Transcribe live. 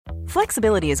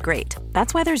Flexibility is great.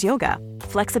 That's why there's yoga.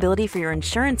 Flexibility for your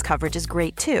insurance coverage is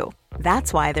great too.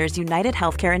 That's why there's United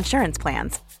Healthcare Insurance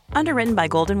Plans. Underwritten by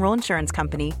Golden Rule Insurance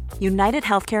Company, United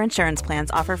Healthcare Insurance Plans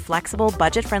offer flexible,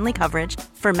 budget-friendly coverage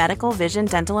for medical, vision,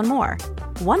 dental, and more.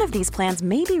 One of these plans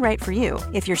may be right for you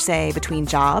if you're, say, between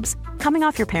jobs, coming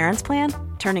off your parents' plan,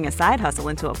 turning a side hustle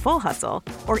into a full hustle,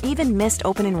 or even missed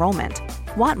open enrollment.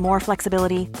 Want more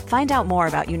flexibility? Find out more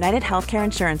about United Healthcare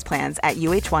Insurance Plans at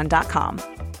uh1.com.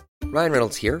 Ryan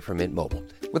Reynolds here from Mint Mobile.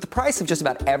 With the price of just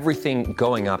about everything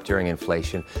going up during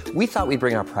inflation, we thought we'd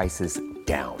bring our prices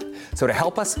down. So to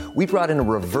help us, we brought in a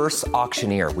reverse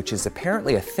auctioneer, which is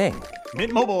apparently a thing.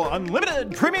 Mint Mobile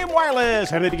Unlimited Premium Wireless.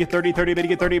 How to get 30, 30, how to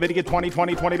get 30, how to get 20,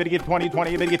 20, 20, how to get 20,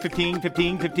 20, how to get 15,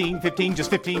 15, 15, 15,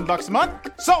 just $15 a month?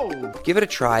 Sold! Give it a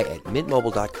try at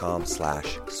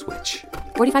mintmobile.com/switch.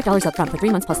 $45 up front for 3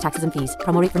 months plus taxes and fees.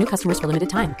 Promo rate for new customers for limited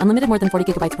time. Unlimited more than 40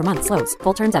 gigabytes per month. Slows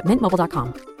full terms at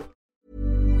mintmobile.com.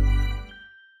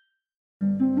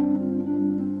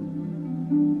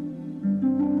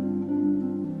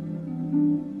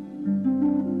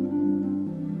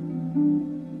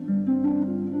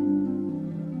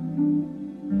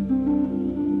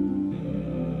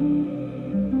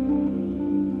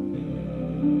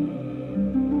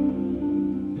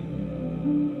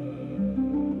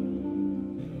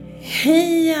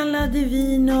 Hej alla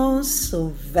Divinos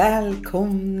och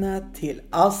välkomna till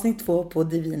avsnitt 2 på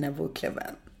Divina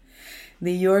Bokklubben. Det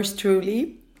är yours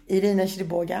truly, Irina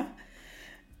Kiriboga.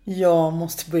 Jag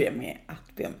måste börja med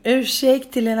att be om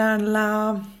ursäkt till er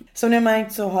alla. Som ni har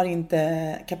märkt så har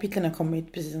inte kapitlen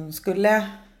kommit precis som de skulle.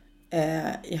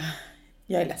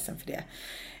 Jag är ledsen för det.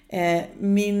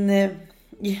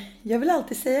 Jag vill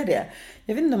alltid säga det.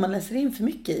 Jag vet inte om man läser in för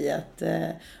mycket i att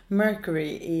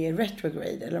Mercury är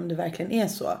retrograde eller om det verkligen är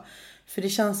så. För det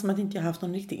känns som att inte jag har haft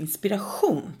någon riktig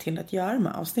inspiration till att göra de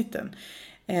här avsnitten.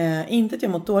 Inte att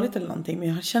jag mått dåligt eller någonting, men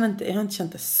jag har inte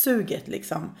känt det suget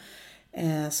liksom,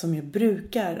 som jag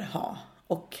brukar ha.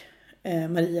 Och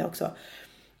Maria också.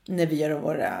 När vi gör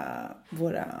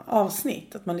våra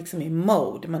avsnitt. Att man liksom är i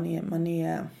mode.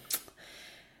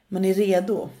 Man är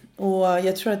redo. Och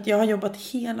jag tror att jag har jobbat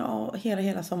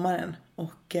hela sommaren.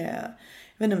 Och jag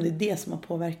vet inte om det är det som har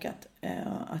påverkat.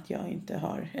 Att jag inte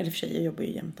har... Eller för sig, jag jobbar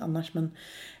ju jämt annars. Men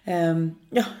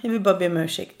jag vill bara be om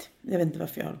ursäkt. Jag vet inte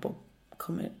varför jag håller på.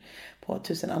 Kommer på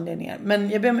 1000 anledningar. Men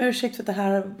jag ber om ursäkt för att det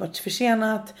här har varit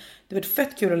försenat. Det har varit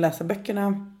fett kul att läsa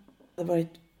böckerna. Det har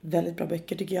varit väldigt bra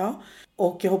böcker tycker jag.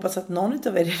 Och jag hoppas att någon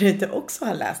av er ute också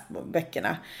har läst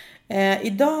böckerna.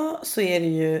 Idag så är det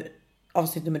ju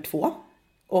avsnitt nummer 2.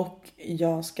 Och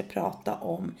jag ska prata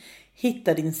om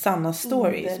Hitta din sanna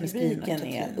story. Som är skriven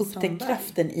är Upptäck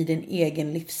kraften i din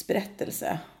egen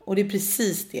livsberättelse. Och det är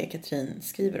precis det Katrin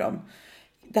skriver om.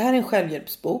 Det här är en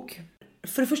självhjälpsbok.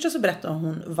 För det första så berättar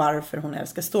hon varför hon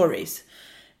älskar stories.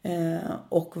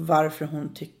 Och varför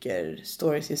hon tycker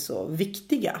stories är så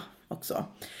viktiga också.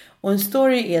 Och en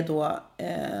story är då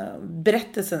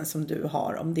berättelsen som du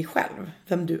har om dig själv.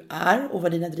 Vem du är och var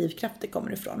dina drivkrafter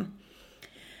kommer ifrån.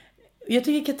 Jag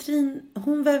tycker Katrin,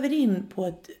 hon väver in på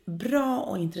ett bra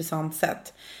och intressant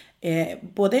sätt.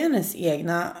 Både hennes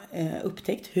egna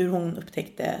upptäckt, hur hon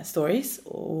upptäckte stories.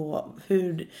 Och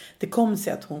hur det kom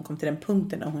sig att hon kom till den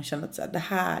punkten där hon kände att så här, det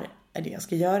här är det jag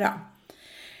ska göra.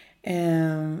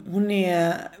 Hon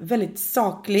är väldigt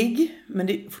saklig, men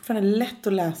det är fortfarande lätt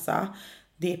att läsa.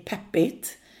 Det är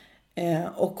peppigt.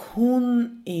 Och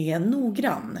hon är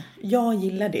noggrann. Jag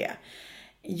gillar det.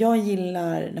 Jag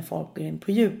gillar när folk går in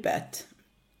på djupet.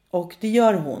 Och det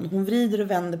gör hon. Hon vrider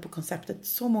och vänder på konceptet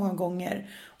så många gånger.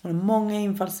 Hon har många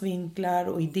infallsvinklar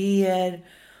och idéer.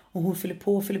 Och hon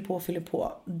fyller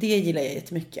på. Det gillar jag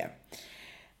jättemycket.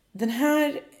 Den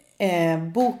här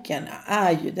boken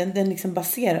är ju... Den liksom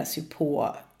baseras ju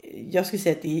på... Jag skulle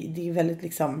säga att det är väldigt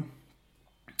liksom...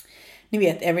 Ni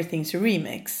vet, everything's a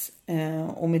remix.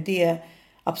 Och med det...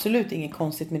 Absolut inget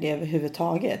konstigt med det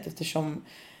överhuvudtaget. Eftersom...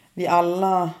 Vi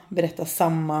alla berättar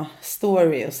samma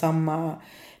story och samma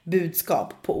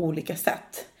budskap på olika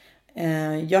sätt.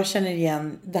 Jag känner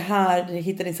igen det här,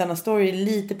 Hitta din sanna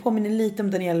story, påminner lite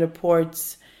om Danielle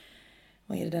Reports,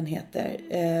 vad är det den heter?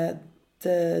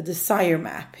 The Desire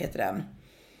Map heter den.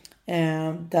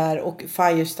 Där, och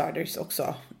Firestarters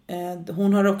också.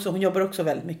 Hon jobbar också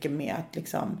väldigt mycket med att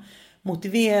liksom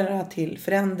motivera till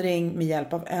förändring med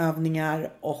hjälp av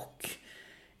övningar och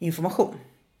information.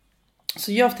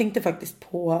 Så jag tänkte faktiskt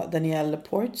på Danielle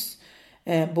Ports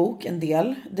bok en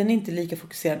del. Den är inte lika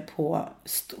fokuserad på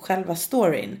själva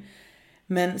storyn.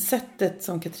 Men sättet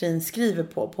som Katrin skriver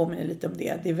på påminner lite om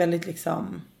det. Det är väldigt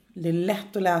liksom, det är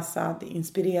lätt att läsa, det är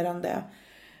inspirerande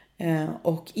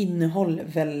och innehåller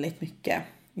väldigt mycket.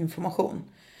 information.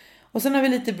 Och sen har vi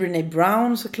lite Brené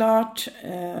Brown såklart.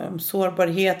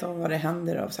 Sårbarhet och vad det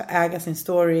händer. Och så äga sin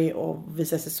story och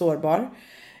visa sig sårbar.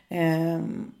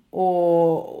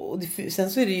 Sen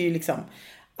så är det ju liksom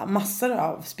massor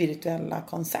av spirituella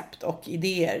koncept och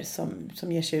idéer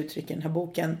som ger sig uttryck i den här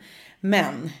boken.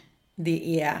 Men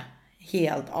det är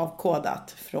helt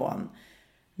avkodat från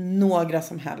några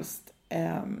som helst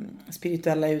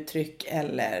spirituella uttryck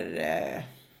eller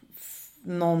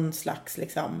någon slags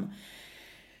liksom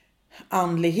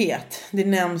andlighet. Det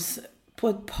nämns på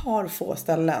ett par få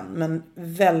ställen, men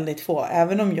väldigt få.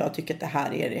 Även om jag tycker att det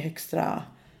här är i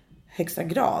högsta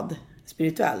grad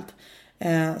spirituellt,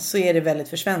 så är det väldigt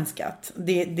försvenskat.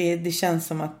 Det känns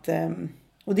som att,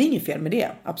 och det är inget fel med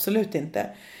det, absolut inte.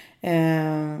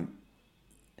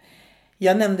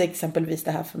 Jag nämnde exempelvis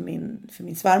det här för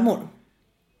min svärmor,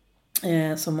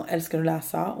 som älskar att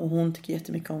läsa, och hon tycker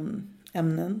jättemycket om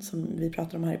ämnen som vi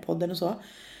pratar om här i podden och så.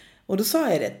 Och då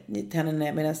sa jag det till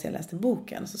henne medan jag läste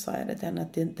boken, så sa jag det till henne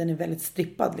att den är väldigt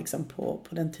strippad liksom på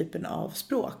den typen av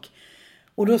språk.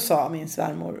 Och då sa min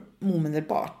svärmor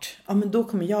omedelbart, ja men då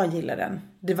kommer jag gilla den.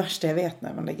 Det värsta jag vet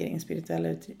när man lägger in spirituella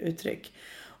uttryck.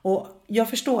 Och jag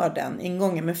förstår den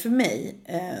ingången, men för mig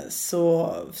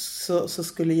så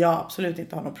skulle jag absolut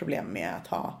inte ha något problem med att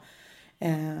ha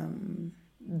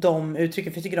de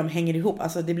uttrycken. För jag tycker de hänger ihop.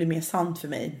 Alltså det blir mer sant för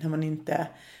mig när man inte,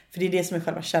 för det är det som är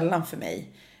själva källan för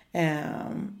mig.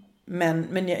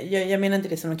 Men jag menar inte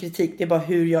det som någon kritik. Det är bara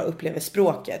hur jag upplever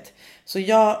språket. Så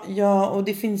och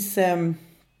det finns,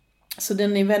 så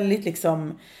den är väldigt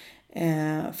liksom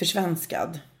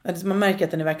försvenskad. Alltså man märker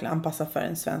att den är verkligen anpassad för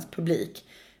en svensk publik,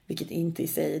 vilket inte i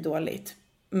sig är dåligt,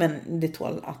 men det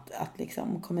tål att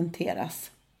liksom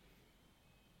kommenteras.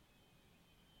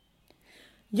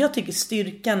 Jag tycker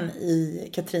styrkan i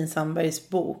Katrin Sandbergs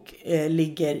bok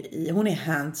ligger i, hon är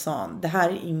hands-on. Det här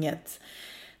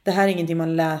är ingenting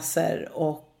man läser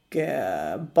och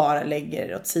bara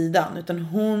lägger åt sidan, utan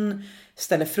hon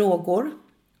ställer frågor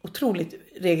otroligt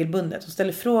regelbundet. Hon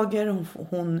ställer frågor,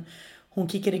 hon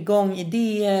kickar igång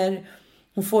idéer,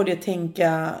 hon får dig att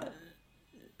tänka,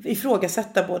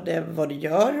 ifrågasätta både vad du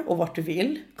gör och vart du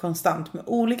vill, konstant med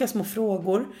olika små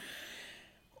frågor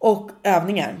och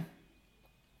övningar.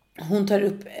 Hon tar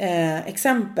upp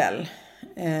exempel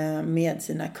med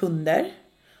sina kunder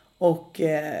och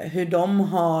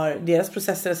hur deras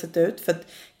processer har sett ut. För att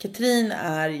Katrin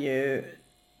är ju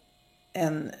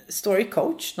en story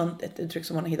coach, ett uttryck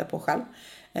som hon har hittat på själv.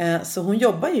 Så hon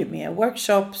jobbar ju med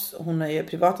workshops, hon har ju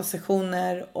privata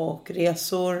sessioner och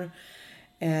resor.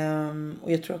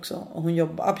 Och jag tror också hon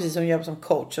jobbar, precis som hon jobbar som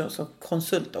coach och som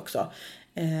konsult också,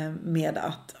 med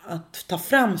att ta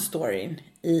fram storyn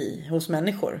hos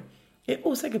människor. Jag är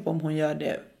osäker på om hon gör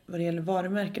det vad det gäller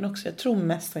varumärken också. Jag tror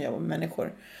mest hon jobbar med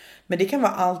människor. Men det kan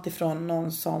vara allt ifrån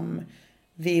någon som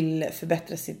vill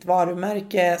förbättra sitt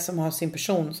varumärke, som har sin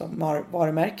person som har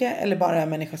varumärke, eller bara en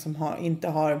människa som inte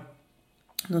har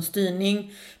någon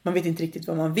styrning. Man vet inte riktigt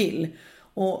vad man vill.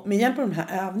 Och med hjälp av de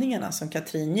här övningarna som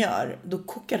Katrin gör, då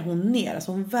kokar hon ner.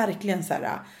 Alltså hon verkligen så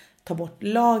här, tar bort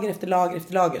lager efter lager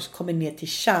efter lager, så kommer ner till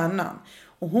kärnan.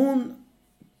 Och hon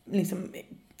liksom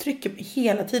trycker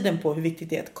hela tiden på hur viktigt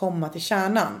det är att komma till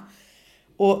kärnan.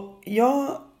 Och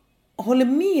jag håller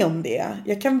med om det.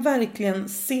 Jag kan verkligen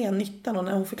se nyttan, och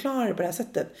när hon förklarar det på det här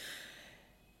sättet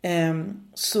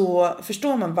så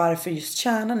förstår man varför just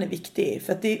kärnan är viktig.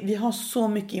 För att vi har så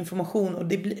mycket information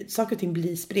och saker och ting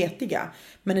blir spretiga.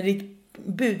 Men när ditt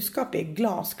budskap är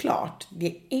glasklart, det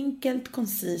är enkelt,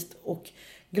 koncist och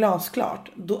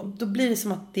glasklart, då blir det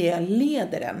som att det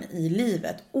leder en i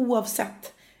livet,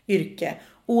 oavsett yrke,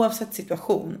 oavsett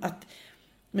situation. Att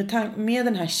med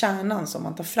den här kärnan som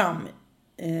man tar fram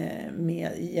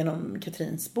genom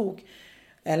Katrins bok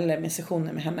eller med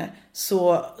sessioner med henne,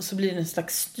 så blir det en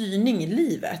slags styrning i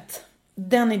livet.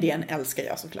 Den idén älskar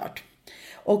jag såklart.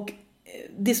 Och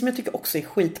det som jag tycker också är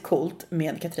skitcoolt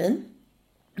med Katrin,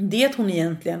 det är att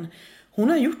hon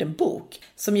har gjort en bok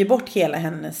som ger bort hela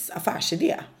hennes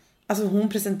affärsidé. Alltså hon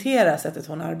presenterar sättet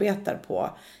hon arbetar på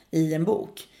i en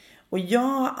bok. Och jag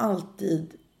har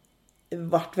alltid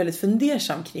varit väldigt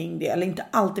fundersam kring det. Eller inte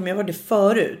alltid, men jag var det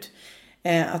förut.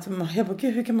 Jag bara,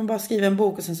 hur kan man bara skriva en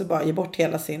bok och sen så bara ge bort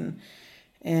hela sin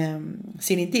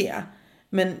idé.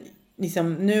 Men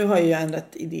liksom, nu har jag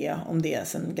ändrat idé om det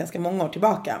sedan ganska många år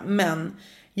tillbaka. Men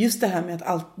just det här med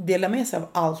att dela med sig av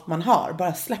allt man har,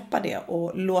 bara släppa det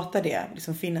och låta det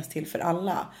liksom finnas till för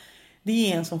alla.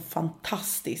 Det är en sån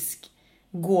fantastisk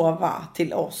gåva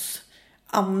till oss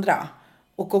andra.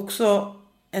 Och också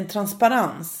en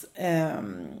transparens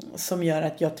som gör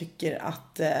att jag tycker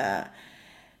att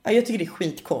Ja, jag tycker det är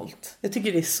skitcoolt. Jag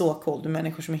tycker det är så coolt med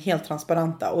människor som är helt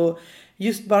transparenta. Och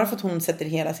just bara för att hon sätter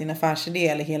hela sin affärsidé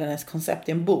eller hela hennes koncept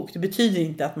i en bok, det betyder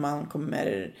inte att man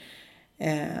kommer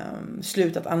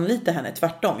sluta att anlita henne.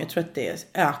 Tvärtom, jag tror att det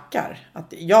ökar.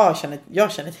 Att jag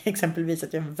känner exempelvis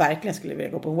att jag verkligen skulle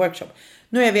vilja gå på en workshop.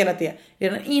 Nu har jag velat det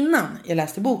redan innan jag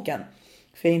läste boken.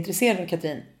 För jag är intresserad av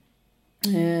Katrin.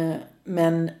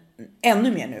 Men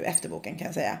ännu mer nu efter boken kan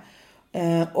jag säga.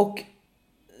 Och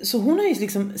så hon har ju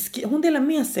liksom, hon delar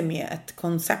med sig med ett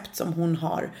koncept som hon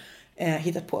har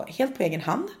hittat på helt på egen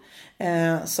hand.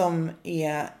 Som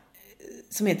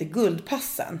heter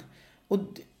guldpassen.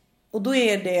 Och då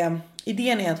är det,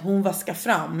 idén är att hon vaskar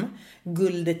fram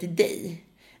guldet i dig.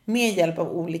 Med hjälp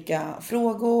av olika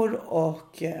frågor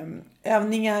och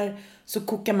övningar så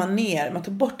kokar man ner. Man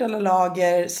tar bort alla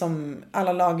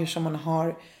lager som man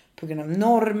har på grund av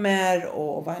normer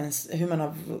och hur man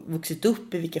har vuxit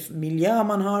upp, i vilken miljö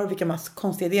man har, vilka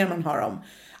konstiga idéer man har om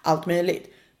allt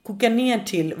möjligt. Kokar ner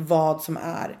till vad som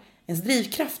är ens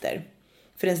drivkrafter.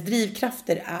 För ens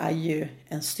drivkrafter är ju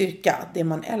en styrka. Det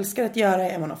man älskar att göra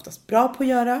är man oftast bra på att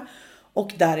göra.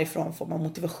 Och därifrån får man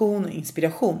motivation och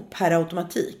inspiration per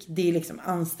automatik. Det är liksom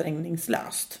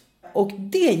ansträngningslöst. Och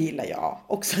det gillar jag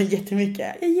också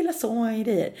jättemycket. Jag gillar så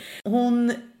grejer.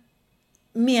 Hon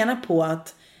menar på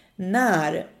att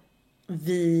när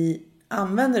vi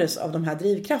använder oss av de här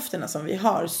drivkrafterna som vi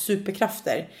har,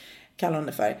 superkrafter kallar hon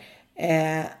det för,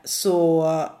 så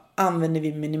använder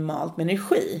vi minimalt med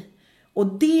energi. Och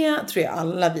det tror jag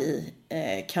alla vi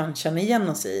kan känna igen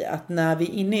oss i. Att när vi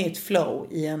är inne i ett flow,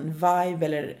 i en vibe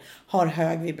eller har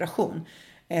hög vibration,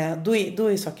 då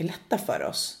är saker lätta för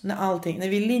oss. När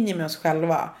vi är i linje med oss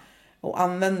själva och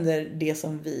använder det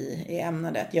som vi är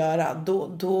ämnade att göra,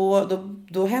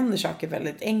 då händer saker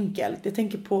väldigt enkelt. Jag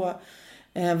tänker på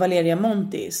Valeria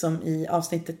Monti som i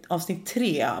avsnitt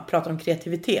 3 pratar om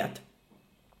kreativitet.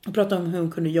 Hon pratar om hur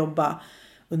hon kunde jobba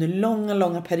under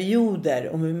långa perioder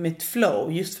och med ett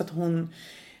flow, just för att hon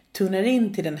tunar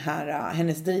in till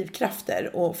hennes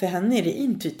drivkrafter. Och för henne är det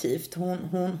intuitivt.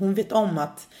 Hon vet om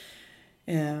att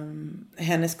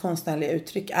hennes konstnärliga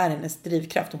uttryck är hennes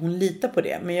drivkraft och hon litar på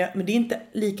det. Men det är inte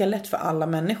lika lätt för alla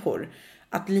människor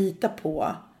att lita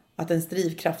på att ens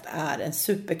drivkraft är en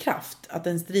superkraft. Att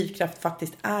ens drivkraft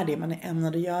faktiskt är det man är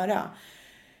ämnad att göra.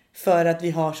 För att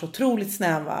vi har så otroligt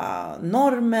snäva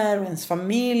normer och ens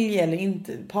familj eller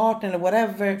inte partner eller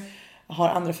whatever har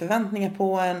andra förväntningar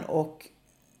på en. Och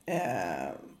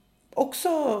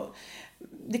också,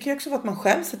 det kan ju också vara att man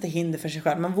själv sätter hinder för sig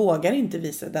själv. Man vågar inte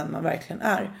visa den man verkligen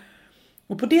är.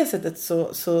 Och på det sättet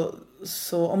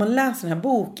så om man läser den här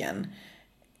boken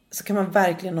så kan man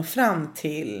verkligen nå fram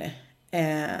till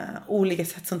olika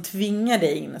sätt som tvingar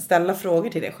dig in att ställa frågor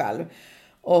till dig själv.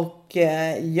 Och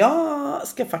jag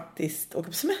ska faktiskt åka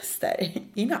på semester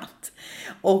i natt.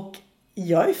 Och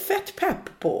jag är fett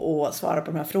pepp på att svara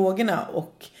på de här frågorna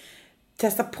och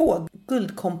testa på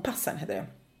guldkompassen heter det.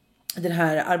 Den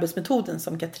här arbetsmetoden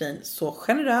som Katrin så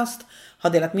generöst har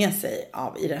delat med sig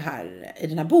av i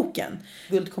den här boken.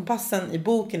 Guldkompassen i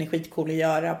boken är skitcool att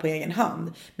göra på egen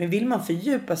hand. Men vill man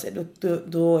fördjupa sig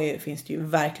då finns det ju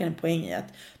verkligen en poäng i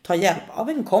att ta hjälp av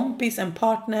en kompis, en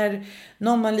partner,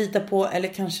 någon man litar på eller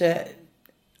kanske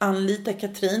anlita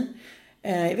Katrin.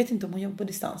 Jag vet inte om hon jobbar på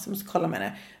distans, jag måste kolla med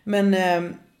henne. Men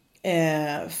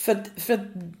för att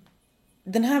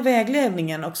den här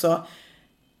vägledningen också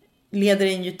leder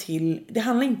in ju till, det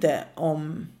handlar inte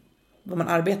om vad man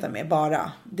arbetar med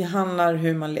bara. Det handlar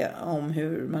om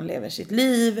hur man lever sitt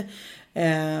liv.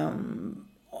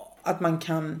 Att man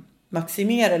kan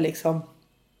maximera liksom.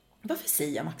 Varför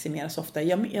säger jag maximera så ofta?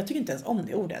 Jag tycker inte ens om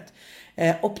det ordet.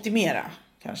 Optimera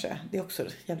kanske. Det är också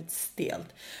jävligt stelt.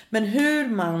 Men hur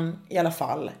man i alla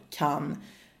fall kan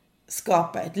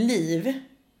skapa ett liv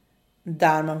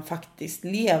där man faktiskt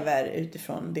lever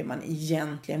utifrån det man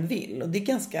egentligen vill. Och det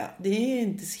är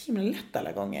inte så himla lätt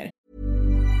alla gånger.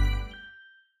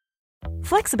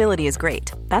 Flexibility is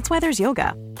great. That's why there's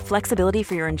yoga. Flexibility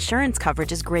for your insurance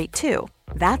coverage is great too.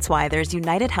 That's why there's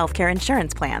United Healthcare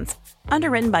Insurance Plans.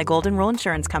 Underwritten by Golden Rule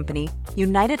Insurance Company,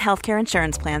 United Healthcare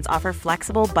Insurance Plans offer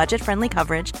flexible, budget-friendly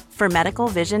coverage for medical,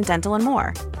 vision, dental, and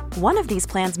more. One of these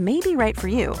plans may be right for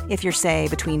you if you're, say,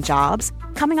 between jobs,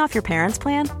 coming off your parents'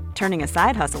 plan, turning a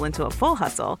side hustle into a full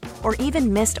hustle, or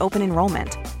even missed open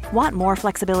enrollment. Want more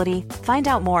flexibility? Find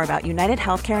out more about United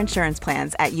Healthcare Insurance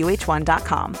Plans at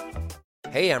uh1.com.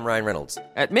 Hey, I'm Ryan Reynolds.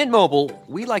 At Mint Mobile,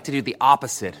 we like to do the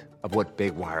opposite of what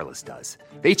Big Wireless does.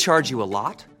 They charge you a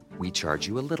lot, we charge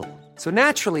you a little. So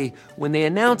naturally, when they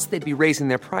announced they'd be raising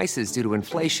their prices due to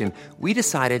inflation, we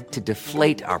decided to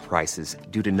deflate our prices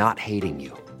due to not hating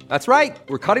you. That's right.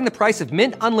 We're cutting the price of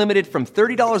Mint Unlimited from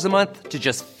 $30 a month to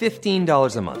just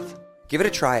 $15 a month. Give it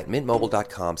a try at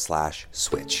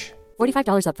mintmobile.com/switch.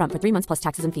 $45 up front for 3 months plus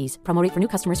taxes and fees. Promo rate for new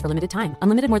customers for limited time.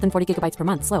 Unlimited more than 40 gigabytes per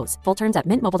month. Slows full terms at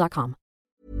mintmobile.com.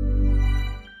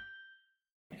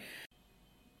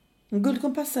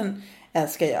 Guldkompassen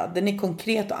älskar jag. Den är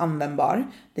konkret och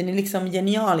användbar. Den är liksom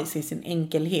genialisk i sin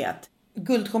enkelhet.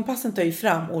 Guldkompassen tar ju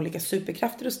fram olika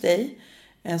superkrafter hos dig.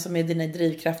 Som är dina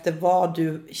drivkrafter. Vad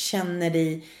du känner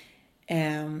dig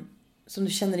som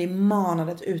du känner dig manad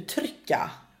att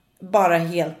uttrycka. Bara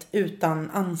helt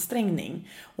utan ansträngning.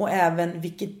 Och även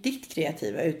vilket ditt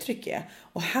kreativa uttryck är.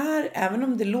 Och här, även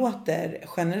om det låter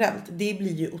generellt, det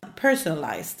blir ju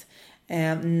personalized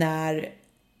när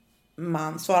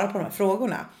man svarar på de här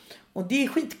frågorna. Och det är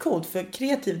skitcoolt, för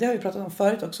kreativ, det har vi pratat om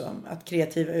förut också, att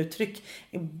kreativa uttryck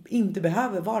inte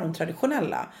behöver vara de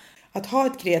traditionella. Att ha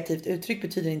ett kreativt uttryck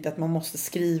betyder inte att man måste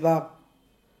skriva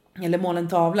eller måla en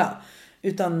tavla,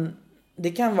 utan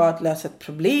det kan vara att lösa ett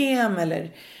problem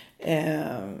eller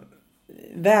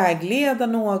vägleda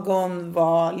någon,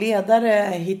 vara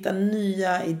ledare, hitta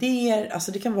nya idéer.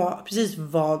 Alltså det kan vara precis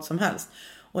vad som helst.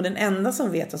 Och den enda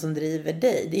som vet vad som driver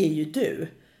dig, det är ju du.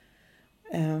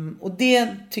 Och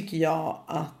det tycker jag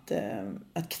att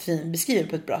Katrin beskriver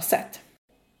på ett bra sätt.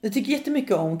 Jag tycker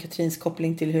jättemycket om Katrins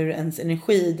koppling till hur ens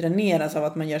energi dräneras av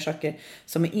att man gör saker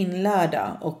som är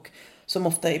inlärda och som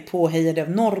ofta är påhejade av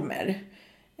normer.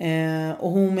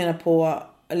 Och hon menar på,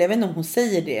 eller jag vet inte om hon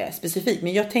säger det specifikt,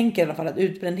 men jag tänker i alla fall att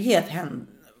utbrändhet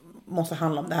måste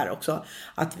handla om det här också.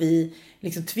 Att vi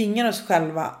liksom tvingar oss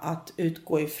själva att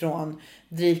utgå ifrån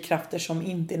drivkrafter som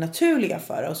inte är naturliga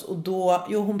för oss. Och då,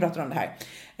 hon pratar om det här.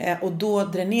 Och då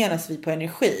dräneras vi på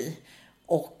energi.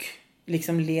 Och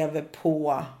liksom lever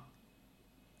på,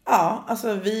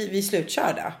 alltså vi är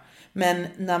slutkörda. Men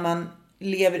när man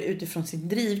lever utifrån sin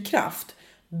drivkraft,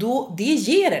 då det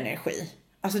ger energi.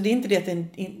 Alltså det är inte,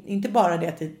 inte bara det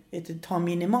att det tar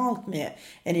minimalt med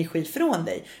energi från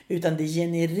dig, utan det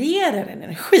genererar en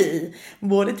energi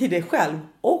både till dig själv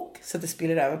och så att det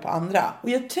spiller över på andra. Och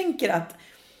jag tänker att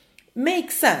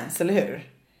make sense, eller hur?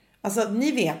 Alltså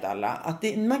ni vet alla att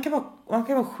man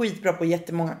kan vara skitbra på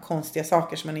jättemånga konstiga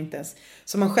saker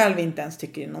som man själv inte ens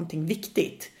tycker är någonting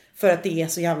viktigt. För att det är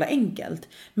så jävla enkelt.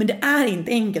 Men det är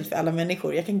inte enkelt för alla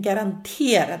människor. Jag kan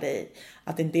garantera dig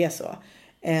att det inte är så.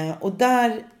 Och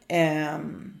där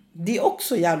det är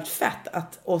också jävligt fett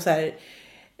att, och så här,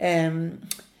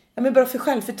 men bara för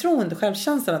självförtroende och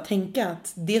självkänslan att tänka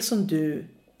att det som du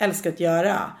älskar att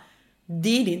göra,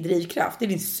 det är din drivkraft, det är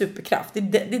din superkraft, det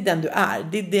är den du är,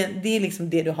 det är liksom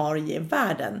det du har att ge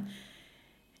världen.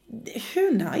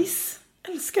 Hur nice?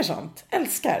 Älskar sånt,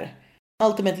 älskar.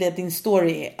 Ultimately att din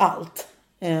story är allt.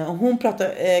 Och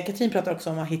Katrin pratar också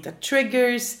om att hitta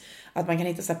triggers, att man kan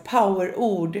hitta så här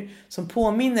powerord som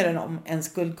påminner en om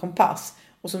ens guldkompass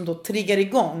och som då triggar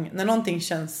igång. När någonting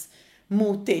känns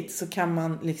motigt så kan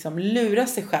man liksom lura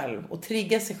sig själv och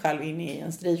trigga sig själv in i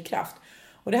ens drivkraft.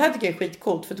 Och det här tycker jag är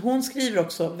skitcoolt, för att hon skriver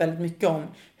också väldigt mycket om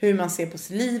hur man ser på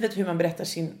livet, hur man berättar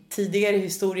sin tidigare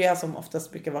historia som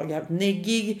oftast brukar vara jävligt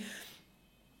neggig.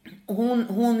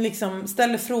 Hon liksom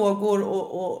ställer frågor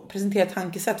och presenterar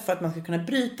tankesätt för att man ska kunna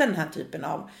bryta den här typen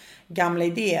av gamla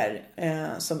idéer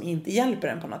som inte hjälper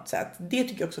en på något sätt. Det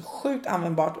tycker jag också är sjukt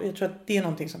användbart, och jag tror att det är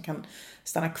någonting som kan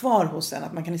stanna kvar hos en.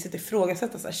 Att man kan sitta och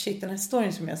ifrågasätta så här, shit, den här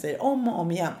storyn som jag säger om och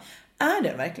om igen, är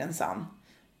den verkligen sann?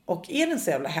 Och är den så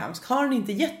jävla hemsk? Har den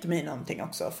inte gett mig någonting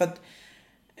också? För att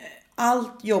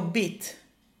allt jobbigt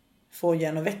får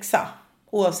igen att växa,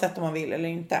 oavsett om man vill eller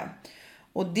inte.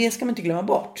 Och det ska man inte glömma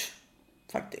bort,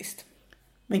 faktiskt.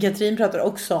 Men Katrin pratar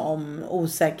också om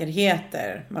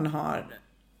osäkerheter man har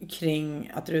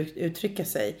kring att uttrycka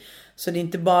sig. Så det är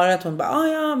inte bara att hon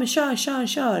bara, men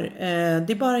kör.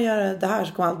 Det är bara att göra det här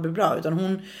så kommer allt bli bra.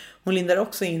 Utan hon lindar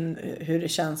också in hur det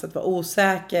känns att vara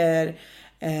osäker.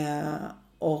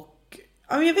 Och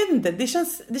jag vet inte, det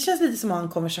känns lite som att ha en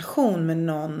konversation med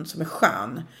någon som är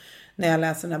skön när jag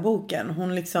läser den här boken.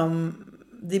 Hon liksom,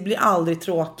 det blir aldrig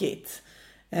tråkigt.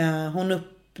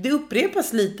 Det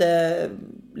upprepas lite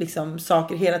liksom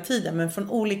saker hela tiden, men från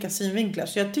olika synvinklar,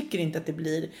 så jag tycker inte att det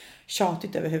blir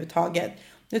tjatigt överhuvudtaget.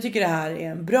 Jag tycker det här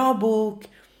är en bra bok.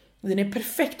 Den är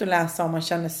perfekt att läsa om man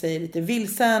känner sig lite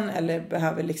vilsen eller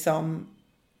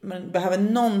man behöver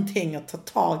någonting att ta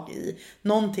tag i,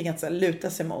 någonting att så här, luta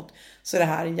sig mot. Så det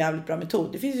här är en jävligt bra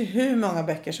metod. Det finns ju hur många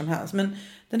böcker som helst, men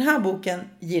den här boken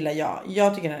gillar jag.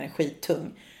 Jag tycker den är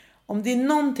skittung. Om det är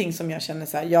någonting som jag känner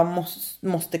så här, jag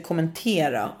måste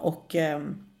kommentera, och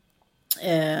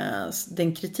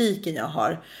den kritiken jag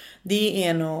har, det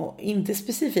är nog inte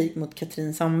specifikt mot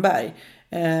Katrin Sandberg,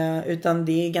 Utan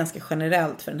det är ganska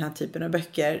generellt för den här typen av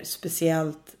böcker.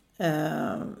 Speciellt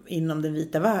inom den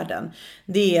vita världen.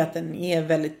 Det är att den är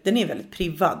väldigt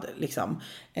privad. Liksom.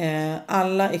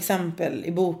 Alla exempel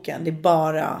i boken, det är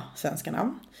bara svenska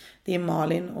namn. Det är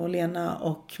Malin och Lena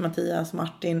och Mattias och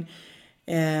Martin.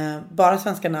 Bara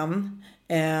svenska namn.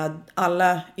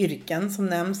 Alla yrken som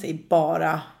nämns är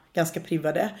bara ganska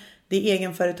privade. Det är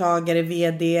egenföretagare,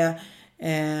 vd,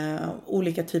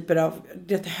 olika typer av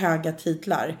rätt höga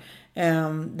titlar.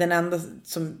 Den enda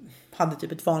som hade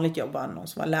typ ett vanligt jobb var någon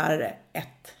som var lärare,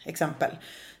 ett exempel.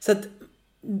 Så att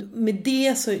med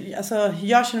det så, alltså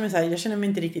jag känner mig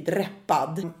inte riktigt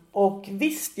reppad. Och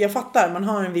visst, jag fattar, man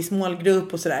har en viss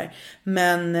målgrupp och sådär.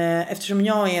 Men eftersom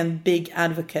jag är en big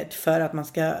advocate för att man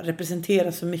ska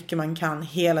representera så mycket man kan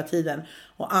hela tiden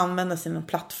och använda sin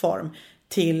plattform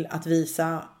till att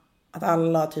visa att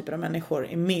alla typer av människor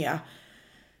är med,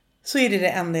 så är det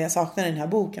enda jag saknar i den här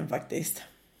boken faktiskt.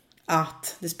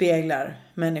 Att det speglar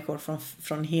människor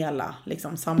från hela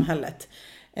liksom, samhället.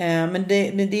 Men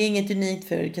det är inget unikt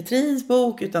för Katrins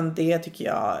bok, utan det tycker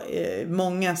jag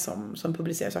många som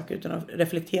publicerar saker utan att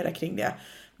reflektera kring det.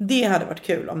 Det hade varit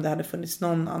kul om det hade funnits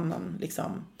någon annan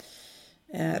liksom,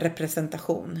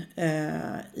 representation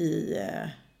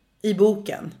i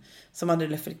boken som hade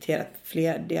reflekterat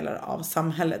fler delar av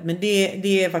samhället. Men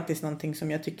det är faktiskt någonting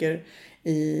som jag tycker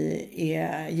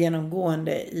är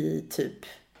genomgående i typ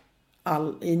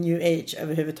i New Age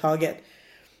överhuvudtaget.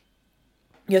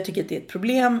 Jag tycker att det är ett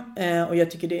problem och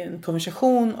jag tycker det är en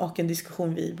konversation och en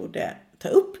diskussion vi borde ta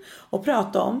upp och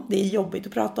prata om. Det är jobbigt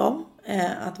att prata om,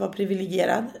 att vara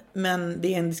privilegierad, men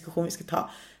det är en diskussion vi ska ta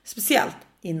speciellt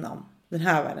inom den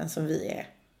här världen som vi är,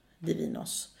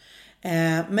 Divinos.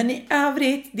 Men i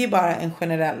övrigt, det är bara en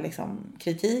generell liksom,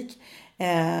 kritik,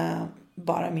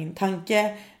 bara min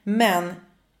tanke. Men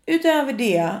utöver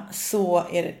det så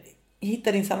är det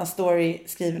Hitta din sanna story,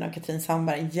 skriven av Katrin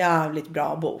Sandberg, en jävligt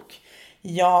bra bok.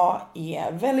 Jag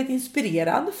är väldigt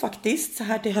inspirerad faktiskt så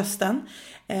här till hösten.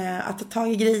 Att ta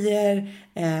tag i grejer,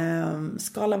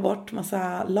 skala bort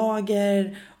massa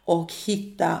lager och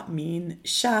hitta min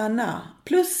kärna.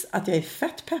 Plus att jag är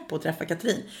fett pepp på att träffa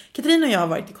Katrin. Katrin och jag har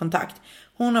varit i kontakt.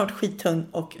 Hon har varit skittung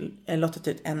och lottat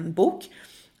ut en bok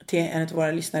till en av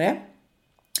våra lyssnare.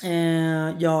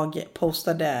 Jag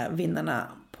postade vinnarna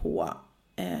på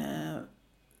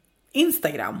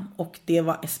Instagram och det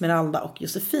var Esmeralda och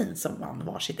Josefin som vann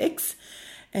varsitt ex.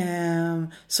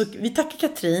 Så vi tackar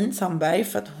Katrin Sandberg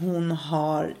för att hon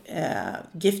har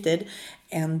gifted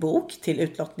en bok till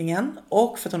utlottningen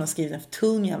och för att hon har skrivit en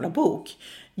tung jävla bok.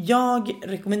 Jag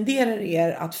rekommenderar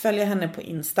er att följa henne på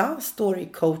Insta,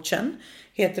 Storycoachen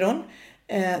heter hon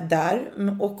där,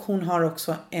 och hon har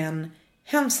också en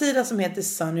hemsida som heter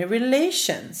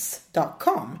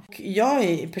sunnyrelations.com. Jag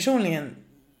är personligen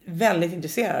väldigt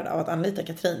intresserad av att anlita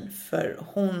Katrin, för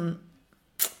hon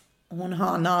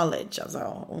har knowledge,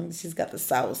 alltså she's got the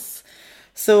sauce.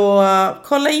 Så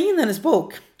kolla in hennes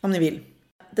bok om ni vill.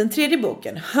 Den tredje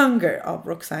boken, Hunger av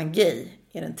Roxane Gay,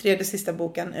 är den tredje sista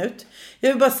boken ut. Jag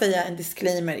vill bara säga en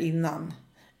disclaimer innan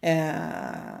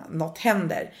något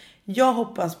händer. Jag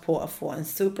hoppas på att få en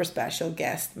super special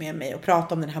guest med mig och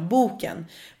prata om den här boken.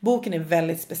 Boken är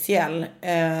väldigt speciell.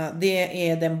 Det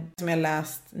är den som jag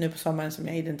läst nu på sommaren som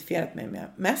jag identifierat mig med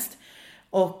mest.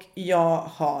 Och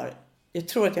jag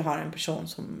tror att jag har en person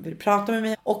som vill prata med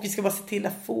mig. Och vi ska bara se till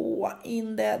att få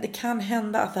in det. Det kan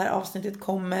hända att det här avsnittet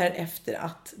kommer efter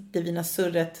att Divina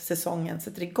surret säsongen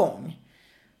sätter igång.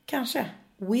 Kanske.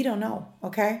 We don't know,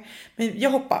 okay? Men jag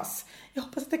hoppas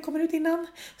att det kommer ut innan.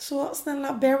 Så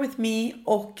snälla, bear with me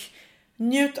och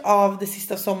njut av det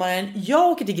sista sommaren.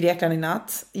 Jag åker till Grekland i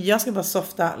natt. Jag ska bara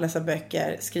softa, läsa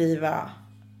böcker, skriva.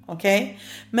 Okej?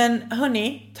 Men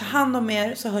hörni, ta hand om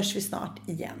er så hörs vi snart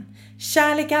igen.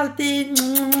 Kärlek alltid.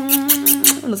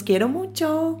 Los quiero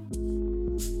mucho.